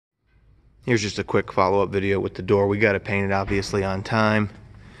Here's just a quick follow-up video with the door. We got it painted obviously on time.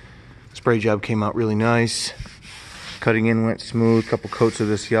 Spray job came out really nice. Cutting in went smooth, couple coats of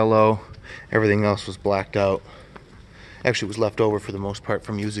this yellow. Everything else was blacked out. Actually, it was left over for the most part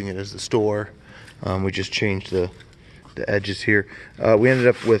from using it as the store. We just changed the edges here. We ended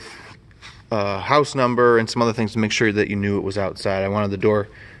up with house number and some other things to make sure that you knew it was outside. I wanted the door,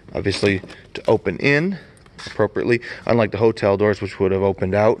 obviously, to open in appropriately, unlike the hotel doors, which would have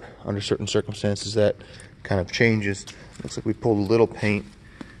opened out under certain circumstances. That kind of changes. Looks like we pulled a little paint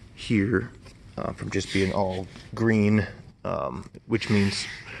here from just being all green, which means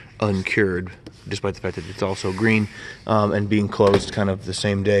uncured, despite the fact that it's also green, and being closed kind of the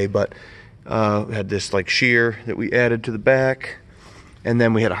same day. But we had this like sheer that we added to the back, and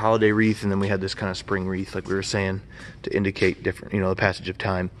then we had a holiday wreath, and then we had this kind of spring wreath, like we were saying, to indicate different, the passage of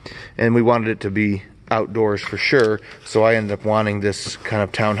time. And we wanted it to be outdoors for sure, so I ended up wanting this kind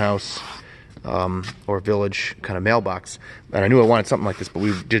of townhouse or village kind of mailbox. And I knew I wanted something like this, but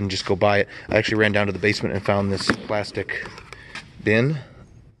we didn't just go buy it. I actually ran down to the basement and found this plastic bin,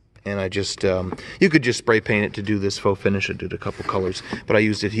 and I just you could just spray paint it to do this faux finish. I did a couple colors, but I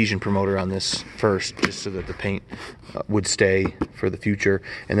used adhesion promoter on this first just so that the paint would stay for the future.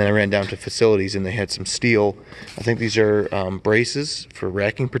 And then I ran down to facilities and they had some steel. I think these are braces for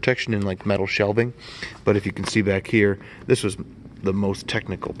racking protection and like metal shelving. But if you can see back here, this was the most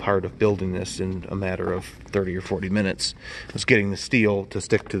technical part of building this in a matter of 30 or 40 minutes. Was getting the steel to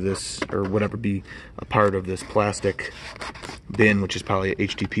stick to this, or whatever be a part of this plastic bin, which is probably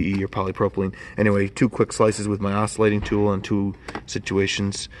HDPE or polypropylene. Anyway, 2 quick slices with my oscillating tool in 2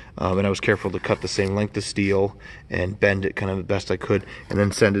 situations, and I was careful to cut the same length of steel and bend it kind of the best I could, and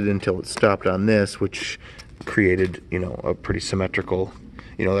then send it until it stopped on this, which created, a pretty symmetrical.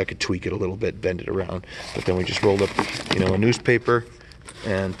 I could tweak it a little bit, bend it around, but then we just rolled up, a newspaper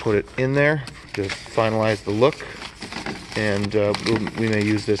and put it in there to finalize the look. And we may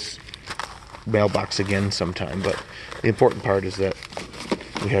use this mailbox again sometime, but the important part is that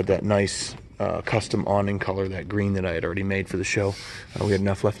we had that nice custom awning color, that green that I had already made for the show. We had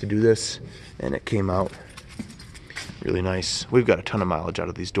enough left to do this, and it came out really nice. We've got a ton of mileage out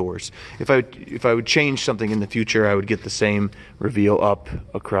of these doors. If I would change something in the future, I would get the same reveal up,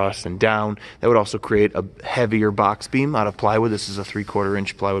 across, and down. That would also create a heavier box beam out of plywood. This is a 3/4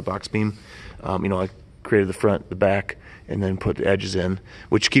 inch plywood box beam. I created the front, the back, and then put the edges in,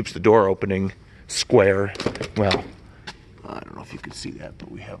 which keeps the door opening square. Well, I don't know if you can see that,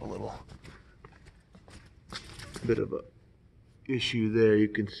 but we have a little bit of a issue there you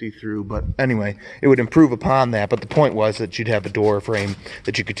can see through, but anyway, it would improve upon that. But the point was that you'd have a door frame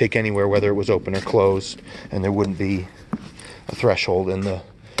that you could take anywhere, whether it was open or closed, and there wouldn't be a threshold. And the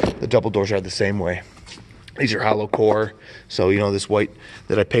double doors are the same way. These are hollow core, so this white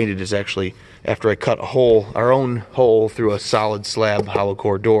that I painted is actually after I cut a hole, our own hole through a solid slab hollow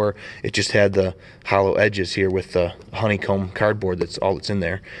core door. It just had the hollow edges here with the honeycomb cardboard. That's all that's in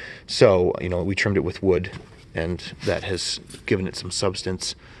there. So we trimmed it with wood, and that has given it some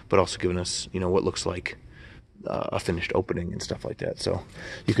substance, but also given us, what looks like a finished opening and stuff like that. So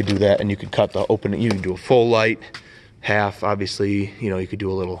you could do that, and you could cut the opening. You can do a full light, half, obviously. You could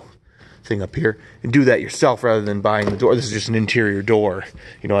do a little thing up here and do that yourself rather than buying the door. This is just an interior door.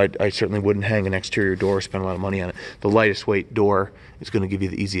 I certainly wouldn't hang an exterior door, spend a lot of money on it. The lightest weight door is going to give you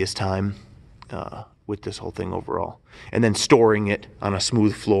the easiest time with this whole thing overall. And then storing it on a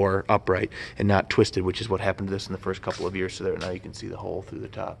smooth floor, upright, and not twisted, which is what happened to this in the first couple of years. So there, now you can see the hole through the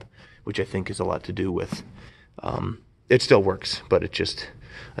top, which I think has a lot to do with, it still works, but it just,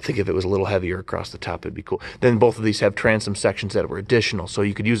 I think if it was a little heavier across the top, it'd be cool. Then both of these have transom sections that were additional. So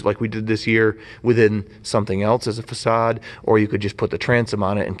you could use, like we did this year, within something else as a facade, or you could just put the transom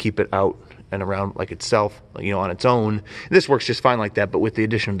on it and keep it out and around like itself, on its own. This works just fine like that, but with the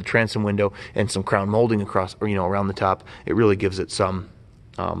addition of the transom window and some crown molding across, or around the top, it really gives it some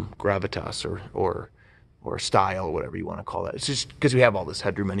gravitas or style, or whatever you want to call that. It's just because we have all this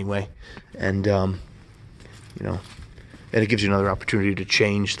headroom anyway, and and it gives you another opportunity to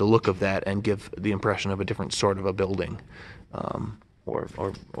change the look of that and give the impression of a different sort of a building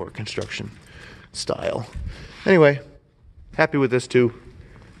or construction style. Anyway, happy with this too.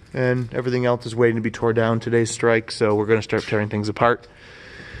 And everything else is waiting to be tore down. Today's strike, so we're going to start tearing things apart.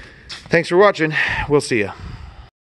 Thanks for watching. We'll see ya.